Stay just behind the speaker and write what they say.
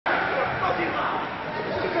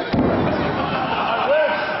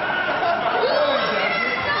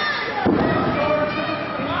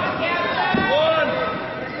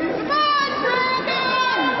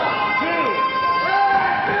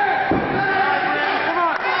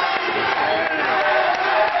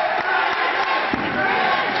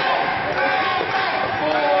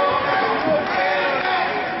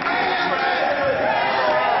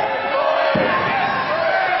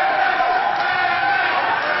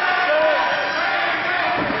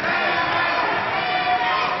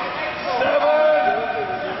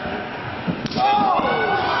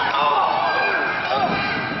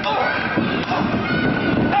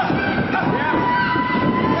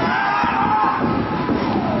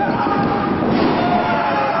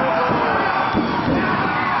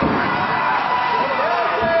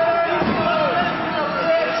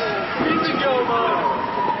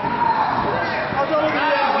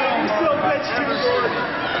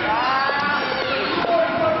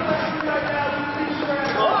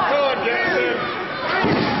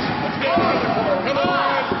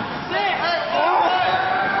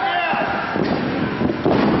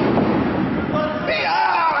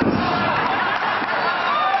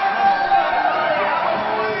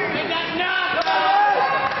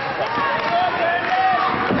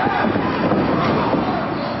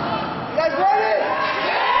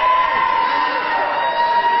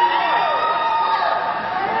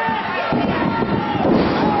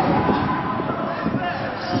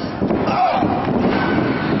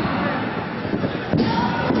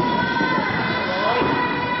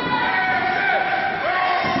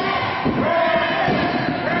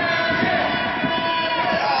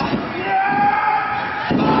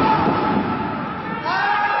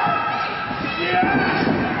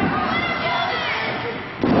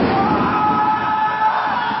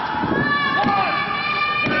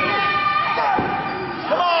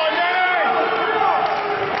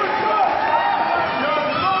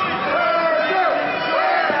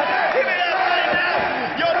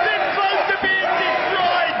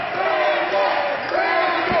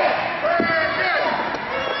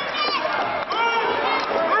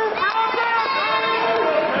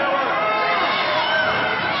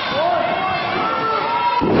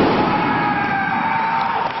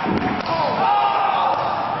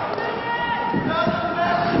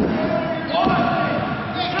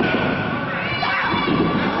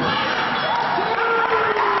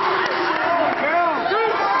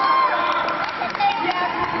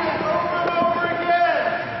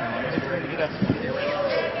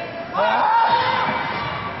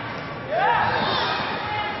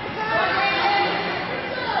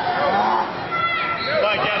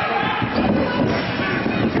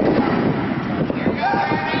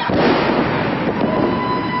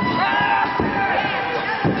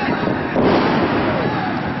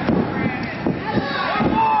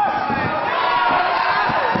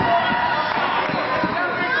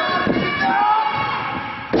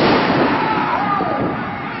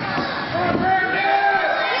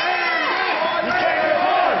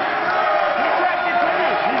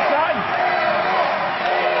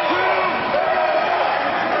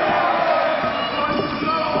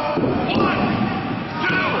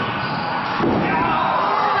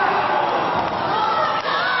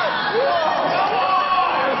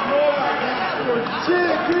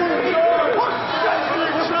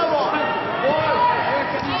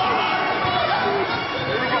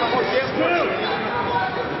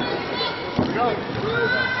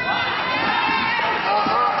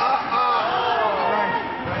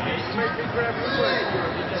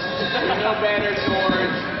title banner, George.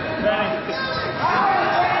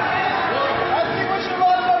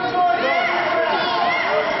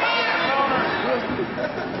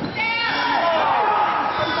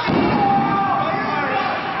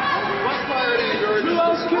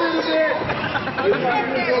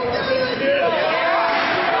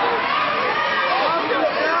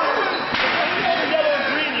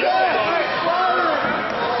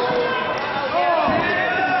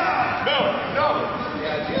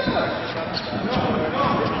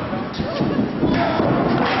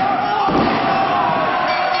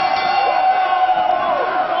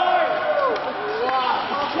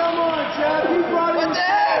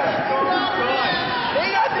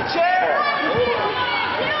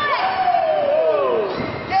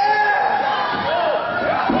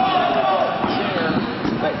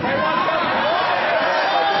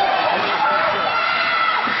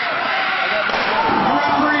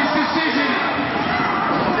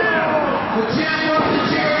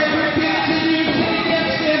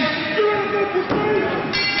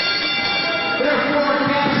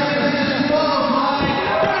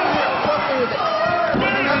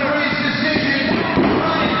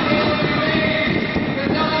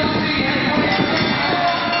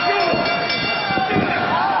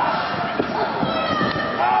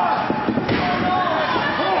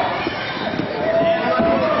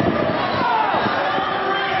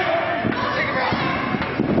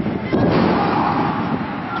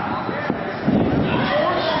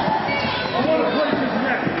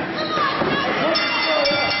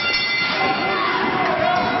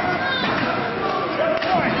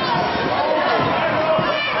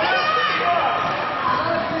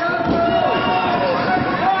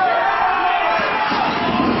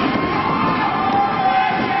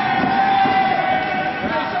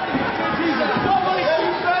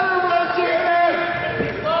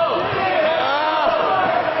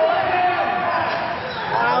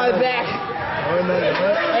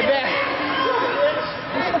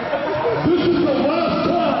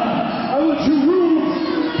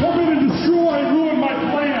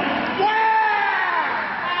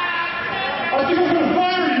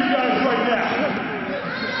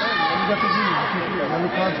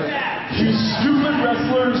 You stupid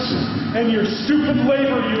wrestlers and your stupid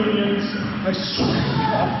labor unions, I swear to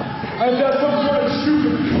God, I've got some sort of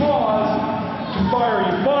stupid cause to fire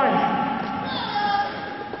you. Fine.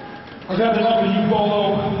 I've had enough of you,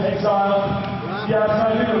 Bolo, exile. Yeah,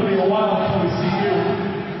 I think it'll be a while until we see you.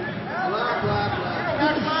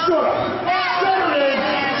 Shut up. Saturday,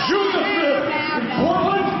 June the 5th in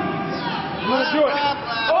Portland. Let's do it.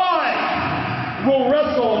 I will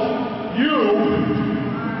wrestle you.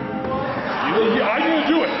 I'm going to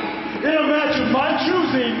do it in a match of my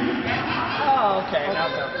choosing. Oh, okay.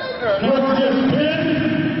 Whoever gets pinned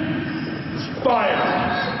is fired.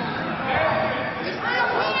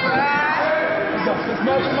 This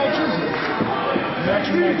match of my choosing. Match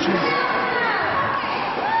of my choosing.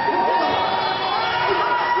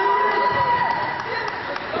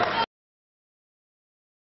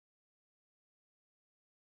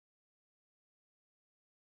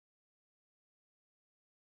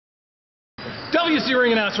 WC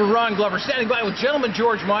ring announcer Ron Glover standing by with gentleman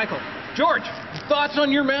George Michael. George, thoughts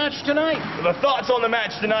on your match tonight? The thoughts on the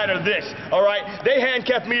match tonight are this, all right? They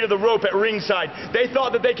handcuffed me to the rope at ringside. They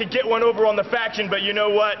thought that they could get one over on the faction, but you know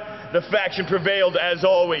what? The faction prevailed as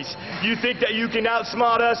always. You think that you can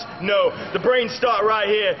outsmart us? No. The brains start right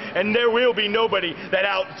here, and there will be nobody that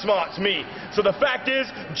outsmarts me. So the fact is,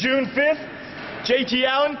 June 5th, JT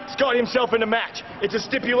Allen's got himself in a match. It's a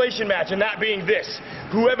stipulation match, and that being this.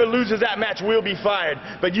 Whoever loses that match will be fired.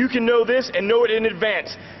 But you can know this and know it in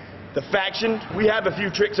advance. The faction, we have a few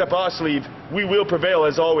tricks up our sleeve. We will prevail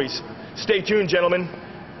as always. Stay tuned, gentlemen.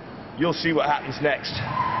 You'll see what happens next.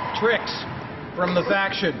 Tricks from the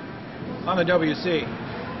faction on the WC.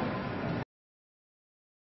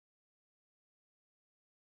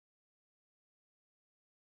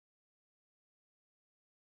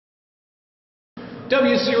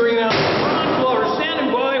 WC ring announcer Ron Glover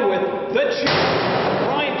standing by with the champ,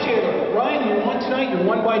 Ryan Taylor. Ryan, you won tonight. You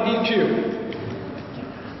won by DQ.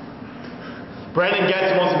 Brandon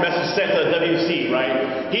Gatson wants a message sent to the WC,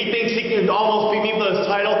 right? He thinks he can almost beat me for this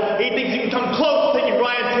title. He thinks he can come close to taking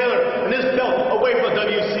Ryan Taylor and this belt away from the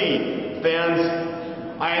WC. Fans,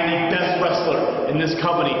 I am the best wrestler in this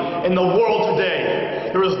company, in the world today.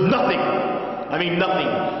 There is nothing, I mean nothing,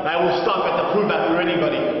 I will stop at to prove that to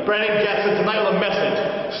anybody. Brandon Gatson, tonight with a message.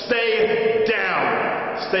 Stay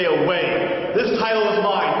down. Stay away. This title is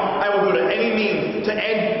mine. I will go to any means to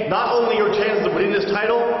end not only your chances of winning this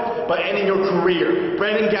title, but ending your career.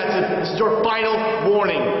 Brandon Gatson, this is your final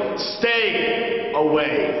warning. Stay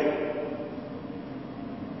away.